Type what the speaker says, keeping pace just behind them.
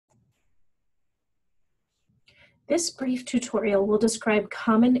This brief tutorial will describe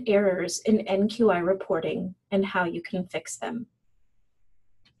common errors in NQI reporting and how you can fix them.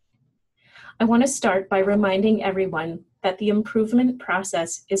 I want to start by reminding everyone that the improvement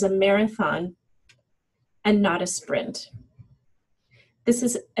process is a marathon and not a sprint. This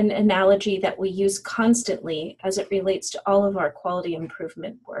is an analogy that we use constantly as it relates to all of our quality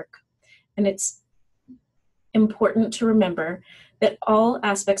improvement work. And it's important to remember that all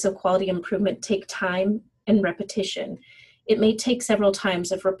aspects of quality improvement take time and repetition. It may take several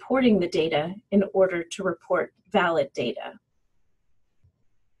times of reporting the data in order to report valid data.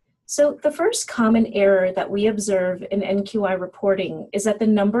 So the first common error that we observe in NQI reporting is that the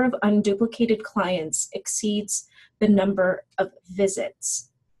number of unduplicated clients exceeds the number of visits.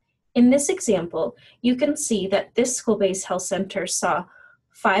 In this example, you can see that this school-based health center saw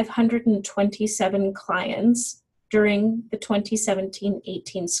 527 clients during the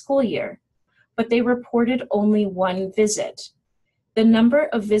 2017-18 school year, but they reported only one visit. The number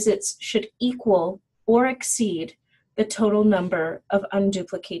of visits should equal or exceed the total number of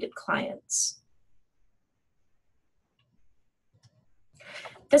unduplicated clients.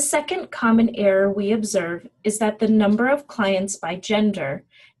 The second common error we observe is that the number of clients by gender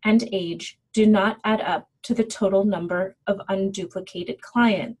and age do not add up to the total number of unduplicated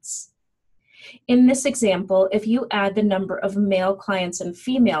clients. In this example, if you add the number of male clients and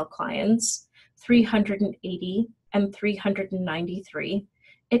female clients, 380 and 393,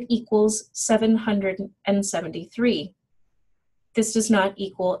 it equals 773. This does not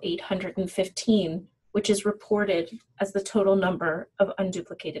equal 815, which is reported as the total number of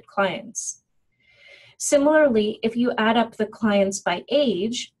unduplicated clients. Similarly, if you add up the clients by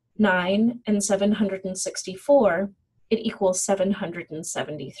age, 9 and 764, it equals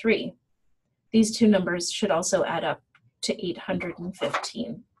 773. These two numbers should also add up to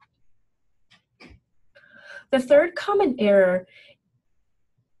 815. The third common error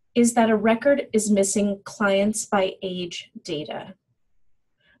is that a record is missing clients by age data.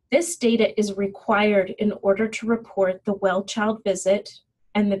 This data is required in order to report the well-child visit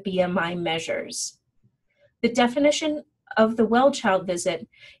and the BMI measures. The definition of the well-child visit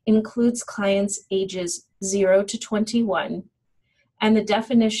includes clients ages 0 to 21, and the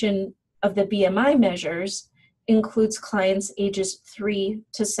definition of the BMI measures includes clients ages 3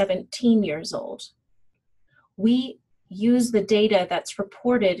 to 17 years old. We use the data that's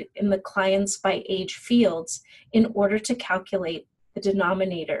reported in the clients by age fields in order to calculate the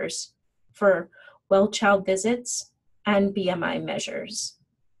denominators for well-child visits and BMI measures.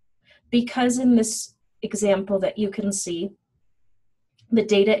 Because in this example that you can see, the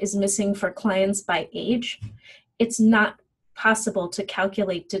data is missing for clients by age, it's not possible to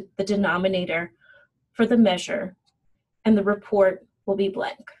calculate the denominator for the measure, and the report will be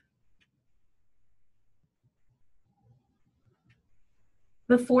blank.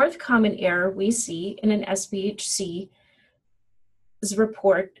 The fourth common error we see in an SBHC's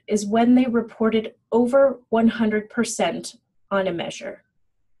report is when they reported over 100% on a measure.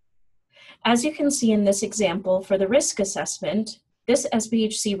 As you can see in this example for the risk assessment, this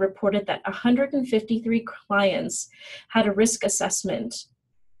SBHC reported that 153 clients had a risk assessment.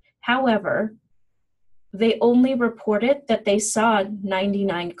 However, they only reported that they saw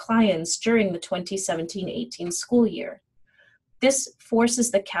 99 clients during the 2017-18 school year. This forces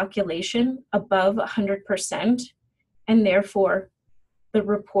the calculation above 100%, and therefore the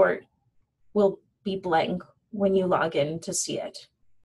report will be blank when you log in to see it.